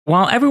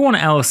While everyone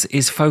else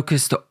is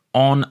focused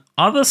on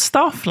other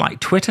stuff like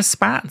Twitter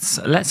spats,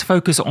 let's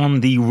focus on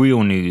the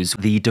real news,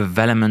 the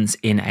developments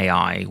in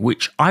AI,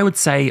 which I would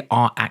say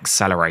are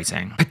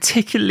accelerating.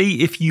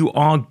 Particularly if you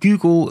are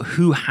Google,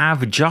 who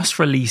have just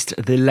released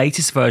the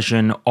latest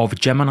version of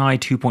Gemini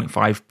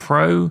 2.5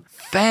 Pro,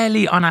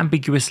 fairly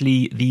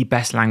unambiguously the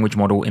best language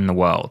model in the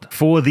world.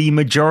 For the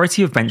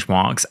majority of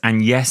benchmarks,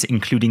 and yes,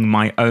 including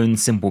my own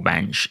simple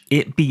bench,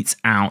 it beats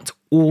out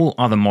all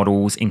other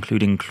models,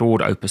 including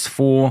Claude Opus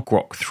 4,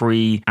 Grok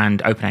 3,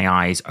 and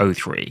OpenAI's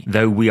O3,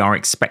 though we are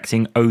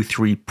expecting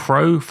O3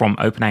 Pro from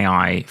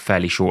OpenAI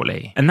fairly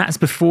shortly. And that's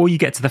before you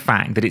get to the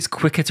fact that it's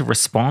quicker to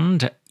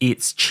respond,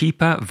 it's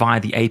cheaper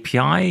via the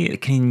API, it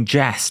can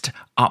ingest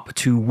up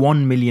to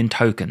 1 million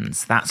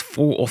tokens. That's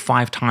 4 or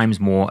 5 times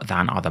more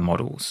than other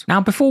models. Now,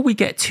 before we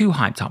get too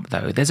hyped up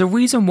though, there's a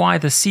reason why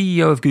the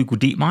CEO of Google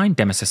DeepMind,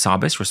 Demis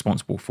Hassabis,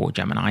 responsible for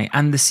Gemini,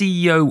 and the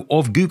CEO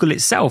of Google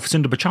itself,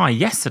 Sundar Pichai,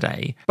 yesterday,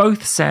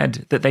 both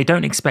said that they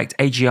don't expect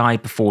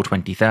AGI before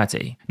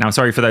 2030. Now,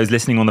 sorry for those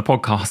listening on the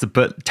podcast,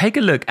 but take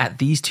a look at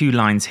these two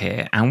lines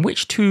here, and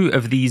which two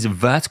of these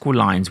vertical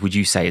lines would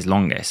you say is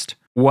longest?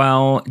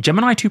 Well,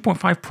 Gemini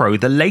 2.5 Pro,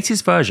 the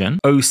latest version,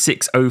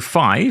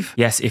 0605,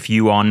 yes, if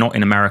you are not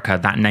in America,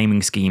 that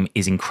naming scheme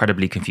is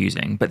incredibly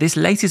confusing. But this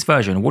latest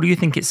version, what do you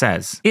think it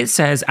says? It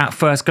says, at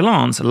first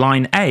glance,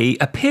 line A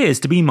appears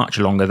to be much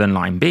longer than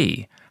line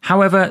B.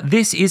 However,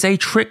 this is a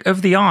trick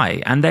of the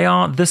eye, and they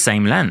are the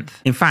same length.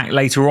 In fact,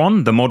 later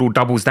on, the model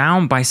doubles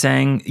down by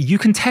saying, you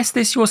can test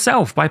this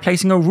yourself by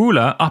placing a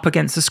ruler up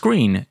against the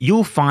screen.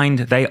 You'll find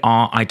they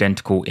are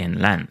identical in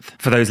length.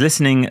 For those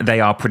listening, they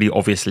are pretty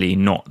obviously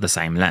not the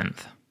same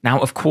length. Now,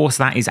 of course,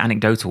 that is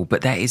anecdotal, but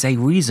there is a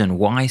reason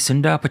why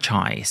Sundar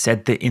Pichai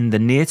said that in the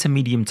near to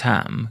medium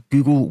term,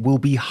 Google will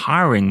be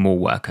hiring more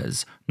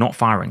workers, not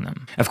firing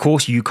them. Of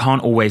course, you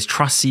can't always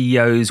trust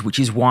CEOs, which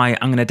is why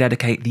I'm going to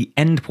dedicate the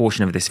end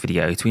portion of this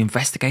video to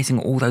investigating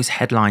all those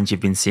headlines you've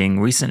been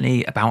seeing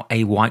recently about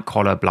a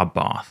white-collar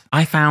bloodbath.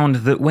 I found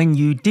that when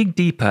you dig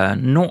deeper,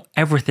 not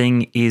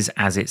everything is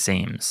as it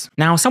seems.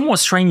 Now, somewhat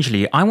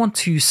strangely, I want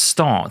to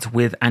start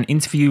with an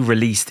interview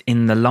released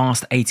in the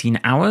last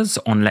 18 hours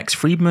on Lex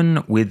Fridman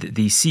with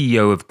the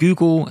CEO of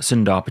Google,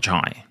 Sundar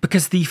Pichai.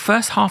 Because the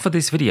first half of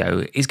this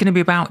video is going to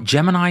be about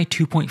Gemini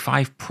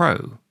 2.5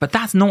 Pro, but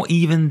that's not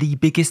even the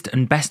biggest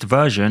and best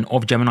version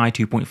of Gemini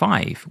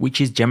 2.5, which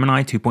is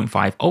Gemini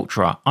 2.5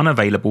 Ultra,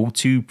 unavailable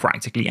to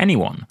practically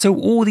anyone. So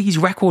all these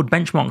record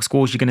benchmark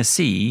scores you're going to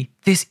see,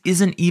 this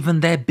isn't even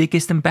their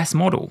biggest and best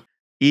model.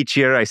 Each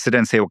year I sit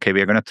and say, okay,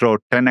 we're going to throw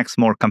 10x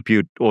more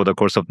compute over the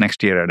course of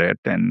next year at it,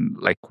 and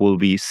will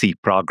we see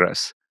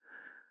progress?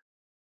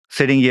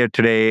 Sitting here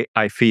today,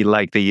 I feel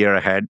like the year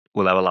ahead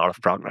will have a lot of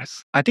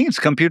progress. I think it's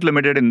compute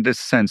limited in this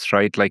sense,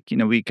 right?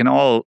 We can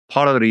all,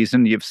 part of the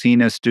reason you've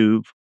seen us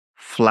do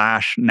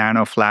Flash,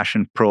 Nano Flash,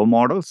 and Pro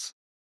models,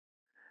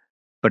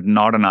 but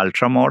not an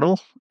Ultra model.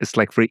 It's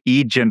like for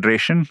each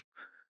generation,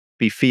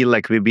 we feel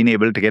like we've been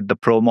able to get the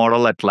Pro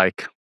model at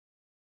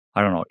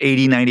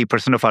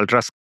 80-90% of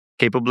Ultra's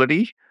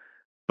capability,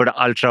 but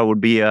Ultra would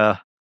be a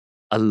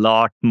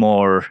lot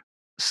more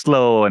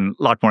slow and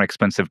a lot more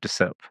expensive to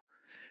serve.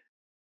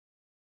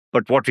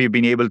 But what we've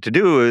been able to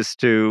do is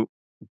to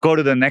go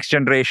to the next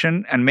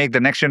generation and make the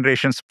next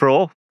generation's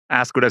Pro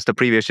as good as the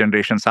previous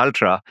generation's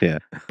Ultra,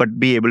 but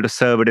be able to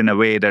serve it in a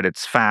way that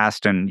it's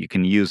fast and you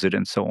can use it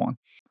and so on.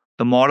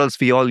 The models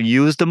we all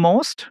use the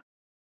most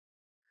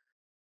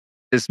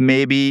is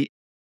maybe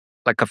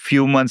a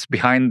few months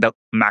behind the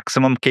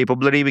maximum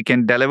capability we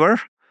can deliver,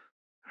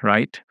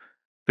 right?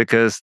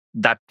 Because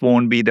that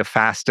won't be the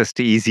fastest,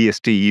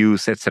 easiest to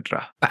use,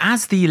 etc. But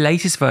as the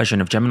latest version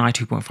of Gemini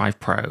 2.5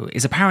 Pro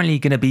is apparently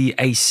going to be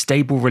a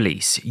stable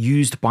release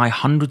used by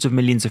hundreds of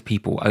millions of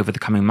people over the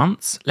coming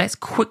months, let's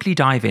quickly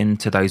dive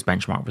into those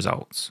benchmark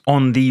results.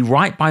 On the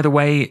right, by the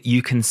way,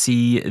 you can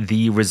see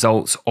the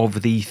results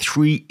of the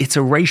 3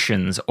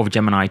 iterations of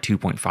Gemini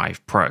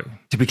 2.5 Pro.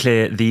 To be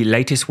clear, the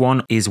latest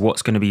one is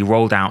what's going to be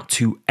rolled out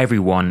to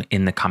everyone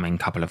in the coming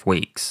couple of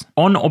weeks.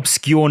 On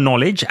obscure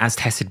knowledge, as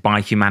tested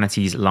by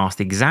Humanity's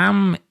last exam,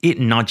 it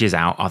nudges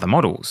out other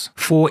models.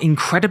 For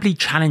incredibly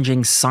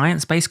challenging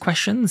science-based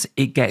questions,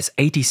 it gets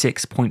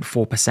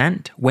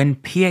 86.4%, when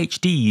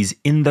PhDs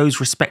in those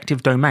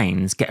respective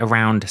domains get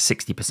around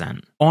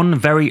 60%. On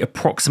very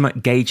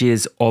approximate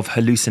gauges of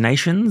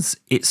hallucinations,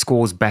 it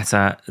scores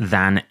better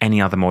than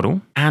any other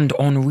model. And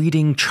on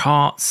reading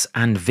charts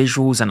and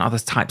visuals and other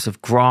types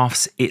of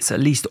graphs, it's at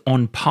least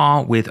on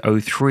par with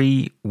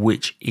O3,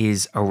 which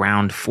is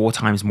around 4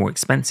 times more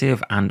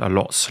expensive and a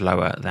lot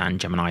slower than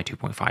Gemini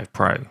 2.5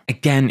 Pro. Pro.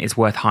 Again, it's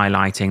worth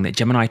highlighting that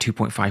Gemini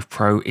 2.5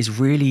 Pro is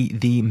really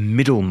the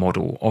middle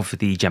model of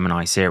the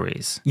Gemini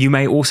series. You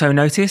may also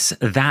notice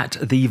that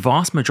the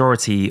vast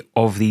majority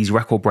of these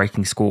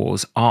record-breaking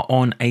scores are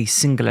on a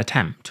single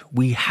attempt.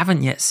 We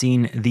haven't yet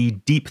seen the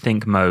deep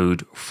think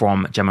mode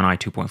from Gemini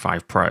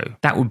 2.5 Pro.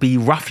 That would be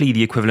roughly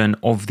the equivalent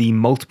of the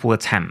multiple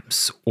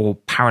attempts or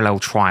parallel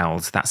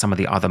trials that some of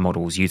the other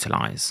models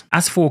utilize.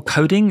 As for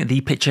coding,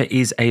 the picture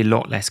is a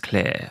lot less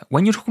clear.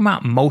 When you're talking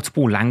about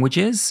multiple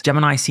languages,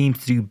 Gemini seems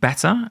to do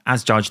better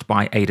as judged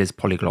by Ada's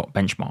polyglot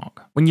benchmark.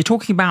 When you're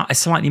talking about a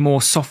slightly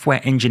more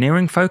software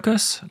engineering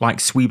focus, like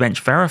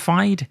SWE-bench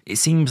verified, it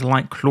seems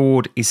like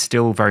Claude is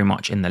still very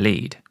much in the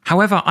lead.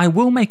 However, I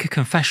will make a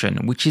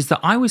confession, which is that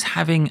I was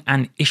having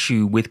an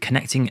issue with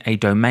connecting a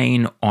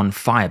domain on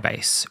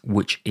Firebase,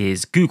 which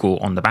is Google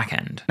on the back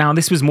end. Now,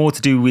 this was more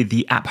to do with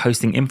the app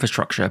hosting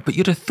infrastructure, but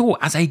you'd have thought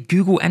as a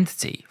Google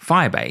entity,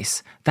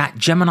 Firebase, that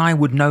Gemini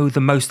would know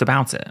the most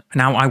about it.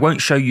 Now, I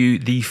won't show you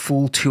the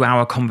full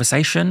 2-hour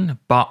conversation,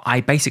 but I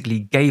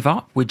basically gave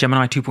up with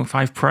Gemini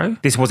 2.5 Pro.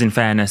 This was, in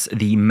fairness,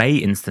 the May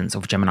instance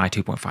of Gemini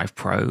 2.5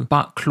 Pro,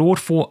 but Claude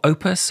 4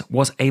 Opus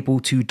was able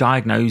to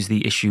diagnose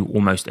the issue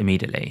almost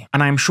immediately.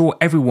 And I'm sure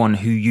everyone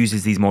who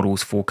uses these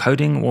models for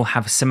coding will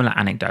have similar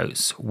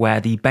anecdotes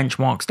where the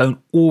benchmarks don't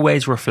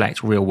always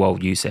reflect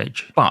real-world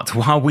usage. But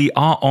while we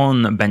are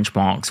on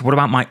benchmarks, what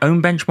about my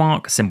own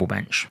benchmark,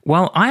 SimpleBench?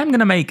 Well, I am going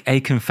to make a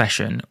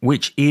confession,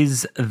 which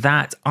is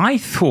that I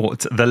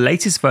thought the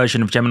latest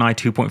version of Gemini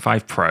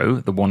 2.5 Pro,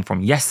 the one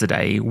from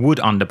yesterday, would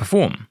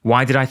underperform.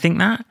 Why did I think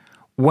that?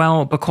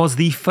 Well, because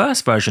the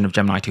first version of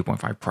Gemini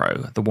 2.5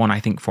 Pro, the one I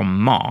think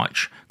from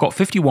March, got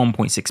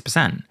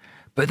 51.6%.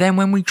 But then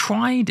when we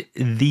tried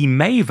the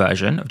May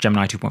version of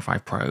Gemini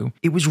 2.5 Pro,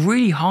 it was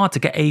really hard to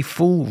get a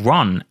full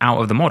run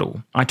out of the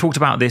model. I talked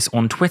about this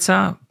on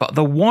Twitter, but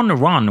the one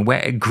run where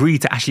it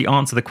agreed to actually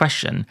answer the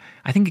question,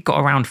 I think it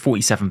got around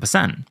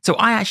 47%. So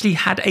I actually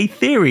had a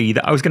theory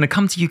that I was going to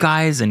come to you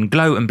guys and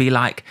gloat and be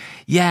like,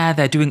 yeah,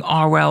 they're doing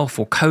RL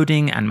for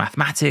coding and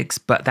mathematics,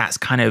 but that's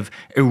kind of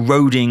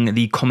eroding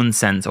the common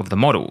sense of the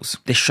models.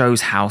 This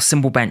shows how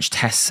SimpleBench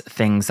tests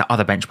things that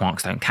other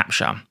benchmarks don't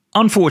capture.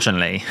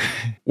 Unfortunately,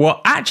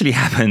 what actually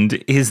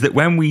happened is that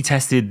when we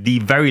tested the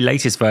very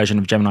latest version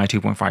of Gemini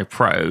 2.5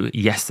 Pro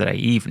yesterday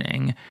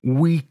evening,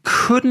 we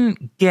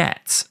couldn't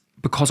get,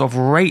 because of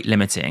rate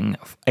limiting,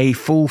 a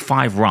full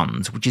 5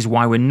 runs, which is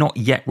why we're not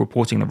yet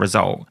reporting the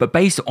result. But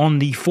based on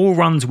the 4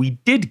 runs we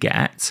did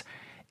get,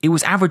 it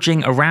was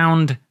averaging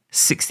around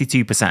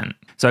 62%.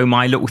 So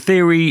my little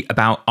theory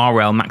about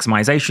RL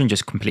maximization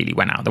just completely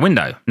went out the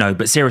window. No,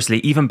 but seriously,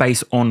 even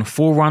based on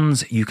 4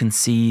 runs, you can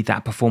see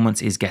that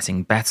performance is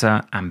getting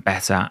better and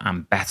better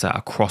and better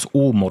across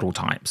all model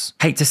types.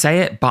 Hate to say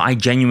it, but I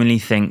genuinely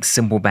think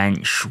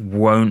SimpleBench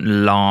won't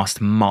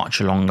last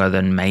much longer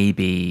than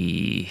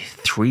maybe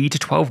 3 to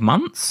 12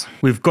 months.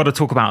 We've got to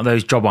talk about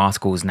those job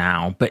articles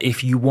now, but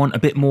if you want a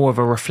bit more of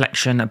a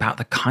reflection about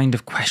the kind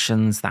of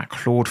questions that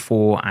Claude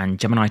 4 and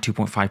Gemini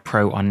 2.5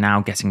 Pro are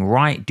now getting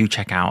right, do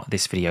check out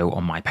this video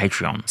on my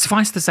Patreon.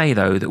 Suffice to say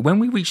though, that when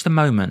we reach the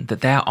moment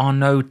that there are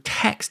no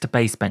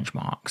text-based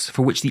benchmarks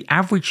for which the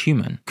average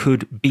human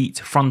could beat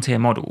frontier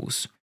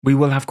models, we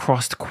will have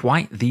crossed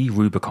quite the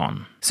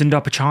Rubicon.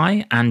 Sundar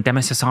Pichai and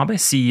Demis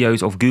Hassabis,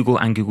 CEOs of Google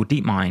and Google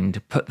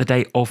DeepMind, put the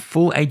date of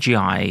full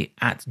AGI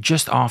at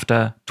just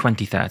after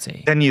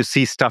 2030. Then you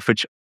see stuff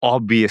which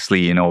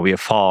obviously, we are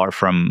far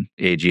from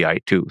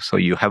AGI too. So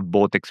you have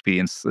both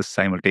experiences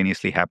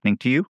simultaneously happening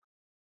to you.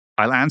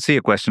 I'll answer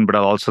your question, but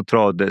I'll also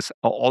throw out this.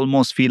 I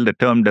almost feel the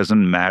term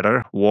doesn't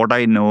matter. What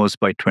I know is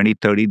by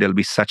 2030, there'll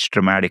be such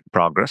dramatic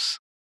progress.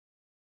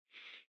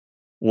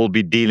 We'll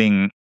be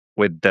dealing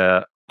with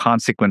the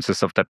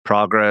consequences of that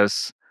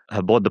progress,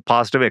 both the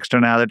positive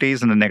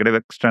externalities and the negative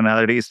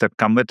externalities that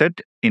come with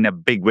it in a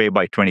big way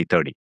by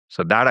 2030.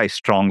 So that I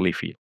strongly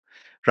feel,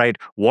 right?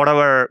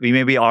 Whatever we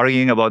may be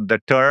arguing about the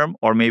term,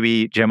 or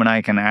maybe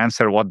Gemini can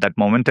answer what that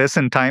moment is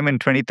in time in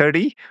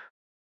 2030.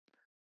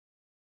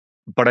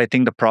 But I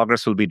think the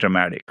progress will be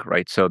dramatic,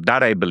 right? So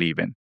that I believe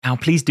in. Now,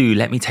 please do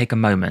let me take a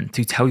moment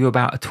to tell you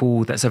about a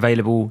tool that's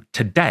available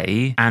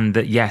today and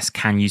that, yes,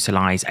 can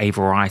utilize a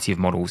variety of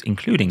models,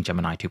 including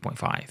Gemini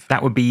 2.5.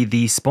 That would be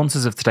the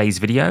sponsors of today's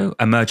video,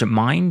 Emergent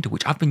Mind,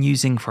 which I've been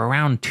using for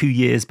around 2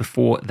 years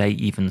before they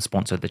even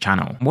sponsored the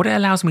channel. What it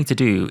allows me to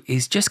do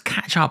is just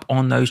catch up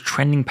on those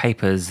trending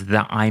papers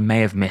that I may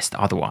have missed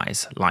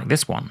otherwise, like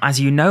this one. As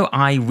you know,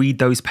 I read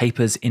those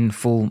papers in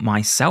full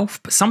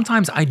myself, but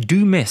sometimes I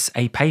do miss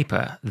a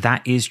paper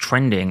that is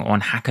trending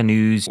on Hacker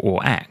News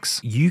or X.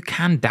 You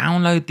can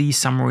download these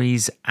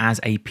summaries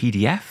as a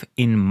PDF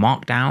in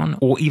Markdown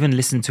or even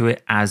listen to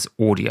it as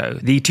audio.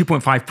 The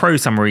 2.5 Pro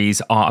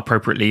summaries are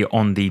appropriately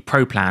on the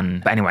Pro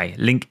plan, but anyway,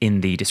 link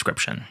in the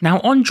description.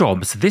 Now on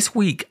jobs, this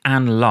week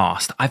and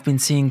last, I've been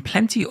seeing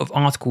plenty of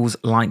articles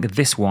like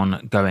this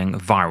one going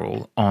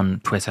viral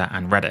on Twitter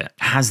and Reddit.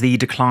 Has the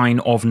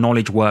decline of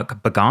knowledge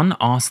work begun?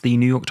 Asked the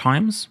New York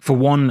Times. For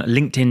one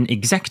LinkedIn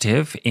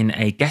executive in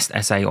a guest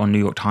essay on New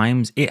York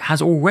Times, it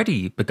has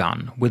already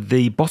begun, with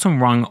the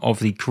bottom rung of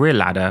the the career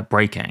ladder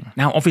breaking.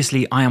 Now,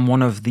 obviously, I am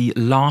one of the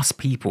last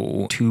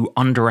people to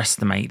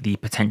underestimate the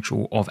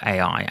potential of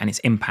AI and its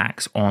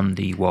impacts on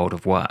the world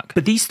of work.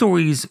 But these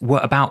stories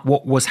were about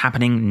what was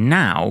happening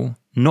now,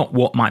 not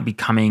what might be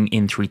coming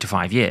in 3 to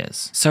 5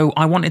 years. So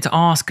I wanted to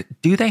ask,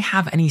 do they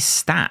have any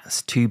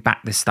stats to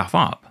back this stuff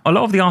up? A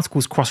lot of the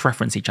articles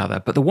cross-reference each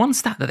other, but the one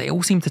stat that they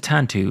all seem to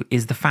turn to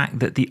is the fact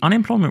that the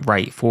unemployment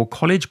rate for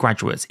college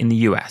graduates in the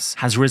US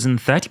has risen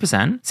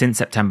 30% since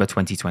September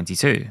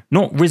 2022.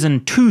 Not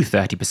risen to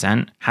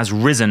 30%, has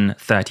risen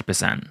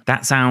 30%.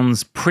 That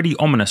sounds pretty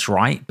ominous,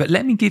 right? But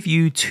let me give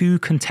you two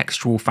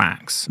contextual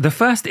facts. The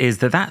first is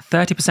that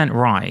 30%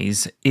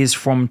 rise is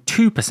from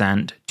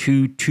 2%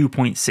 to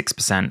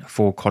 2.6%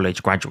 for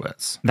college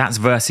graduates. That's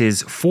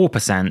versus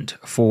 4%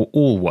 for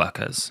all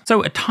workers.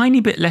 So a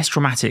tiny bit less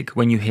dramatic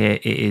when you hear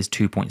it is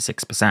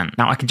 2.6%.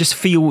 Now I can just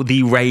feel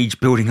the rage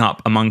building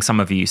up among some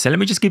of you. So let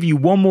me just give you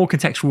one more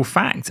contextual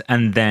fact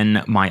and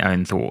then my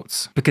own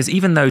thoughts. Because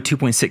even though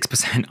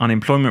 2.6%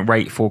 unemployment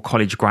rate for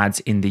college grads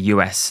in the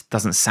US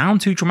doesn't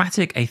sound too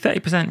dramatic, a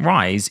 30%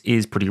 rise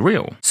is pretty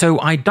real. So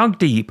I dug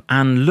deep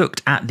and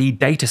looked at the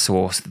data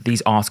source that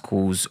these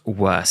articles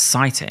were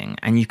citing,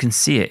 and you can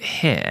see it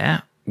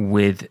here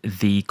with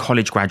the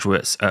college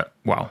graduates at,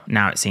 well,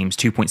 now it seems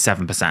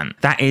 2.7%.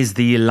 That is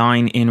the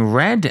line in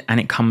red, and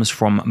it comes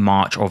from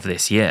March of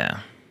this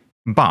year.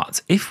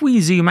 But if we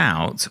zoom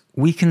out,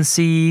 we can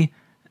see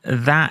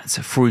that,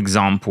 for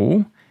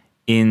example,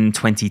 in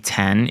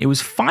 2010, it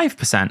was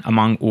 5%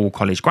 among all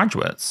college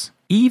graduates.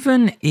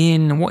 Even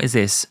in,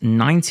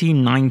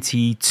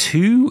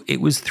 1992,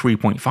 it was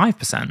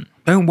 3.5%.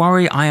 Don't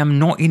worry, I am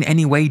not in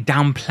any way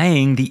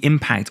downplaying the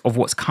impact of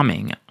what's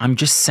coming. I'm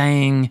just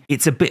saying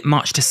it's a bit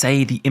much to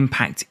say the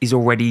impact is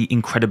already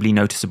incredibly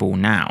noticeable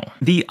now.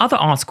 The other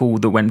article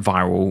that went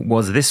viral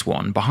was this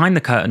one, Behind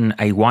the Curtain,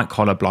 a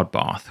White-Collar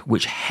Bloodbath,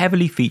 which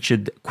heavily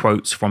featured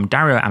quotes from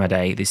Dario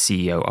Amodei, the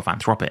CEO of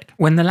Anthropic.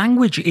 When the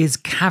language is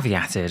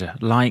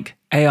caveated, like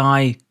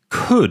AI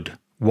could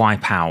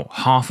wipe out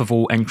half of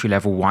all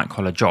entry-level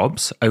white-collar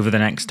jobs over the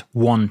next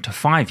 1 to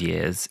 5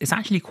 years, it's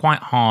actually quite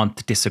hard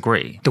to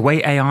disagree. The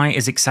way AI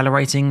is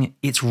accelerating,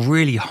 it's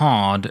really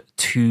hard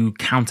to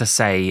counter,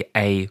 say,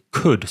 a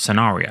could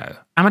scenario.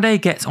 Amodei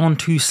gets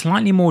onto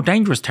slightly more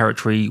dangerous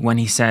territory when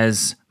he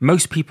says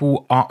most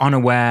people are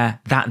unaware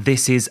that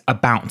this is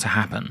about to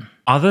happen.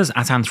 Others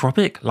at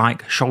Anthropic,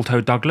 like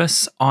Sholto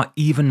Douglas, are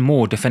even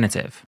more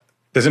definitive.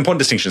 There's important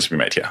distinctions to be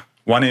made here.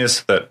 One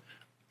is that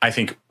I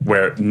think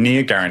we're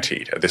near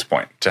guaranteed at this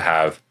point to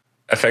have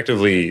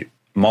effectively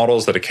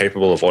models that are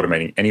capable of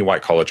automating any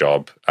white-collar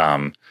job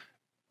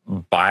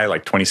by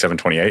like 27,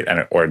 28,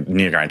 or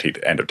near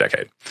guaranteed end of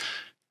decade.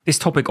 This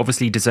topic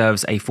obviously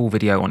deserves a full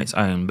video on its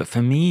own, but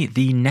for me,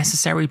 the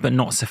necessary but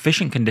not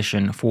sufficient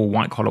condition for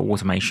white-collar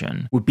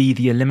automation would be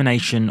the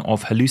elimination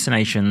of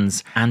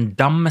hallucinations and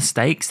dumb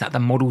mistakes that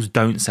the models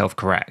don't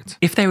self-correct.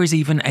 If there is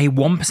even a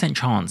 1%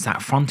 chance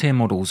that frontier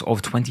models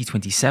of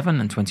 2027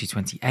 and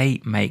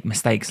 2028 make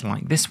mistakes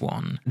like this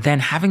one, then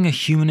having a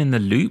human in the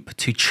loop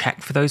to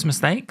check for those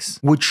mistakes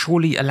would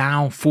surely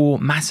allow for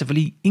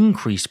massively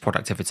increased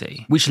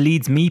productivity, which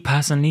leads me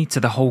personally to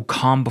the whole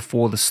calm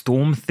before the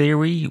storm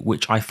theory,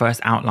 which I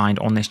first outlined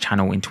on this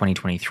channel in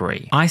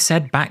 2023. I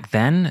said back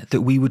then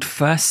that we would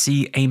first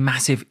see a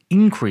massive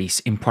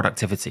increase in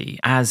productivity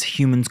as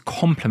humans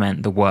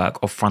complement the work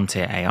of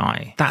frontier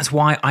AI. That's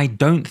why I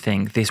don't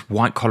think this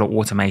white-collar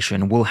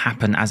automation will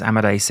happen, as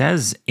Amodei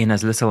says, in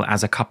as little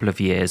as a couple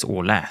of years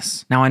or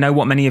less. Now, I know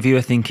what many of you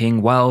are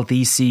thinking, well,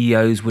 these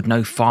CEOs would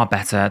know far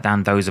better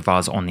than those of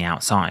us on the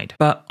outside.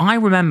 But I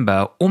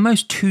remember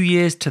almost 2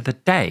 years to the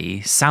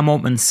day, Sam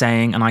Altman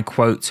saying, and I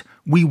quote,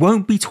 "We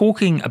won't be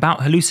talking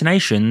about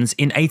hallucinations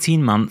in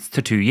 18 months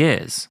to 2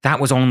 years. That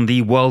was on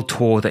the world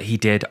tour that he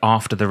did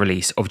after the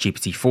release of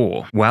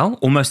GPT-4. Well,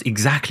 almost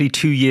exactly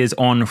 2 years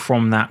on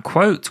from that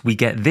quote, we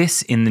get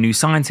this in The New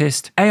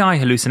Scientist: AI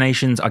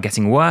hallucinations are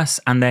getting worse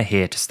and they're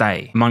here to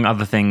stay. Among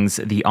other things,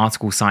 the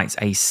article cites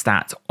a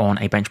stat on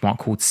a benchmark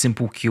called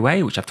Simple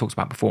QA, which I've talked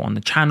about before on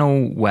the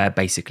channel, where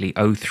basically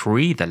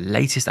O3, the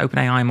latest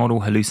OpenAI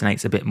model,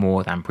 hallucinates a bit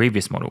more than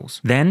previous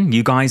models. Then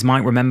you guys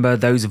might remember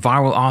those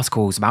viral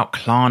articles about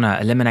Klarna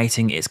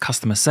eliminating its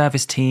customer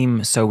service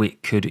team so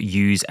it could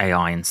use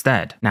AI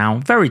instead.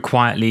 Now, very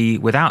quietly,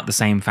 without the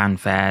same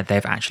fanfare,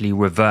 they've actually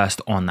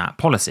reversed on that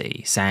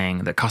policy,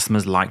 saying that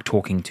customers like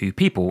talking to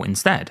people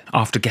instead.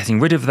 After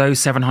getting rid of those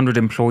 700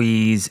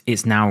 employees,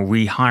 it's now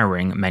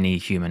rehiring many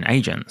human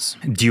agents.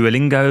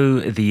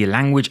 Duolingo, the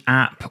language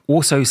app,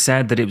 also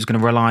said that it was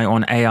going to rely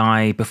on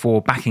AI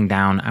before backing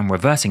down and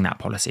reversing that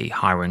policy,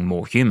 hiring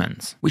more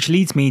humans. Which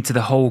leads me to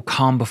the whole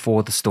calm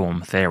before the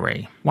storm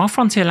theory. While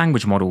frontier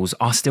language models models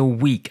are still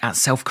weak at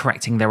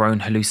self-correcting their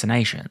own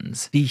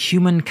hallucinations, the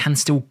human can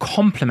still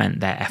complement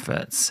their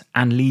efforts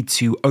and lead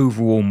to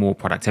overall more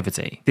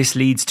productivity. This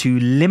leads to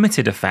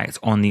limited effect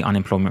on the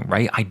unemployment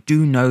rate. I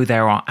do know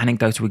there are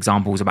anecdotal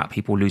examples about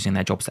people losing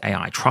their jobs to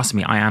AI. Trust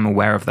me, I am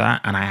aware of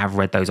that and I have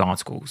read those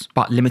articles.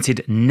 But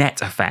limited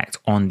net effect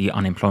on the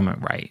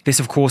unemployment rate.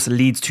 This, of course,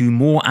 leads to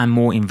more and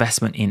more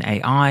investment in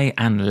AI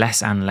and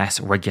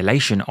less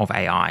regulation of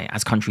AI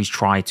as countries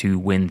try to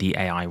win the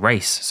AI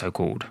race,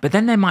 so-called. But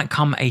then there might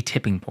come a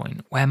tipping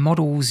point where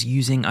models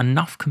using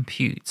enough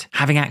compute,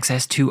 having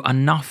access to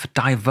enough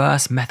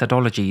diverse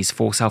methodologies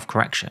for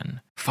self-correction,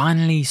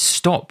 finally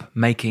stop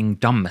making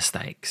dumb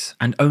mistakes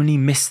and only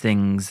miss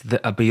things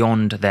that are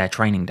beyond their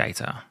training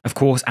data. Of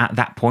course, at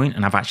that point,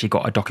 and I've actually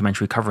got a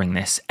documentary covering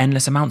this,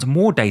 endless amounts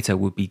more data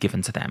would be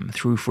given to them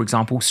through, for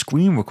example,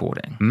 screen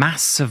recording,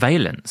 mass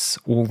surveillance,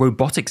 or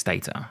robotics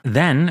data.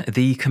 Then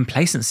the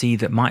complacency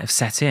that might have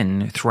set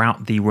in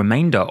throughout the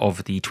remainder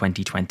of the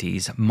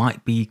 2020s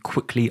might be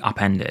quickly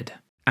upended.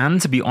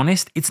 And to be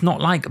honest, it's not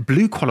like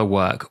blue-collar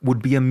work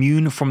would be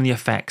immune from the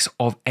effects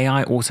of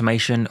AI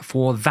automation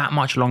for that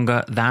much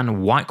longer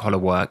than white-collar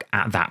work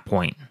at that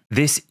point.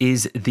 This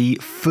is the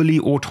fully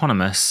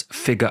autonomous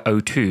Figure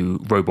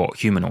 02 robot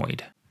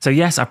humanoid. So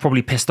yes, I've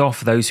probably pissed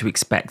off those who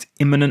expect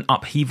imminent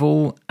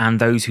upheaval and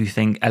those who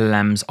think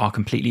LLMs are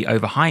completely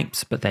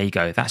overhyped, but there you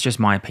go. That's just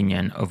my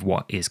opinion of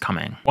what is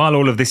coming. While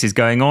all of this is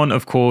going on,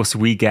 of course,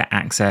 we get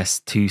access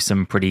to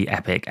some pretty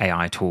epic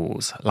AI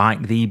tools,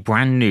 like the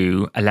brand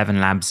new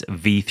Elevenlabs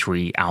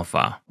V3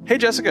 Alpha. Hey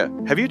Jessica,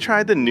 have you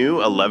tried the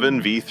new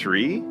 11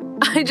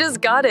 V3? I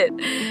just got it.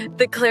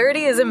 The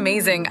clarity is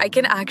amazing. I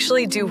can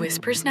actually do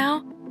whispers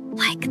now,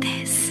 like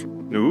this.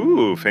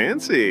 Ooh,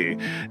 fancy.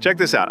 Check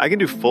this out. I can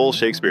do full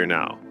Shakespeare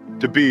now.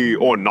 To be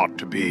or not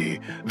to be,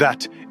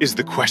 that is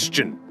the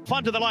question.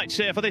 Fun to the lights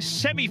here for this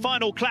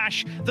semi-final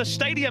clash. The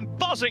stadium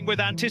buzzing with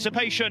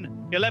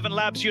anticipation.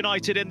 Elevenlabs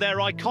united in their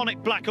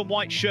iconic black and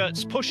white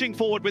shirts, pushing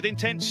forward with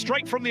intent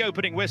straight from the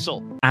opening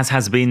whistle. As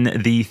has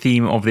been the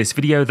theme of this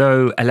video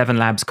though,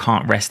 Elevenlabs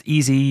can't rest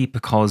easy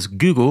because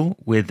Google,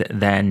 with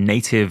their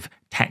native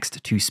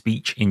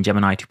text-to-speech in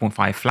Gemini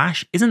 2.5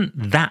 Flash,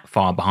 isn't that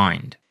far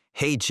behind.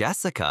 Hey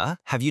Jessica,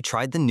 have you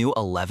tried the new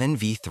 11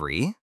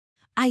 V3?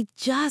 I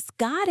just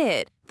got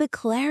it. The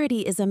clarity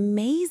is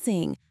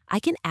amazing. I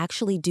can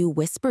actually do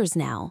whispers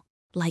now,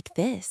 like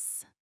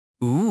this.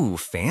 Ooh,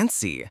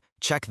 fancy.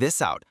 Check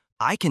this out.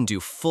 I can do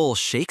full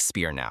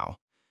Shakespeare now.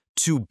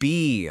 To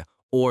be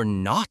or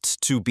not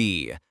to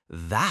be,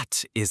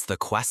 that is the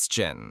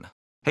question.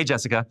 Hey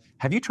Jessica,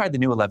 have you tried the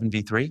new 11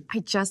 V3? I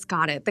just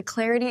got it. The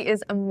clarity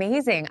is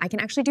amazing. I can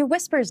actually do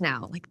whispers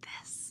now, like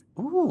this.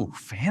 Ooh,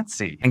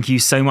 fancy. Thank you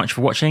so much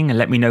for watching and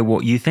let me know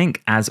what you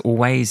think as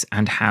always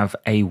and have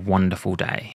a wonderful day.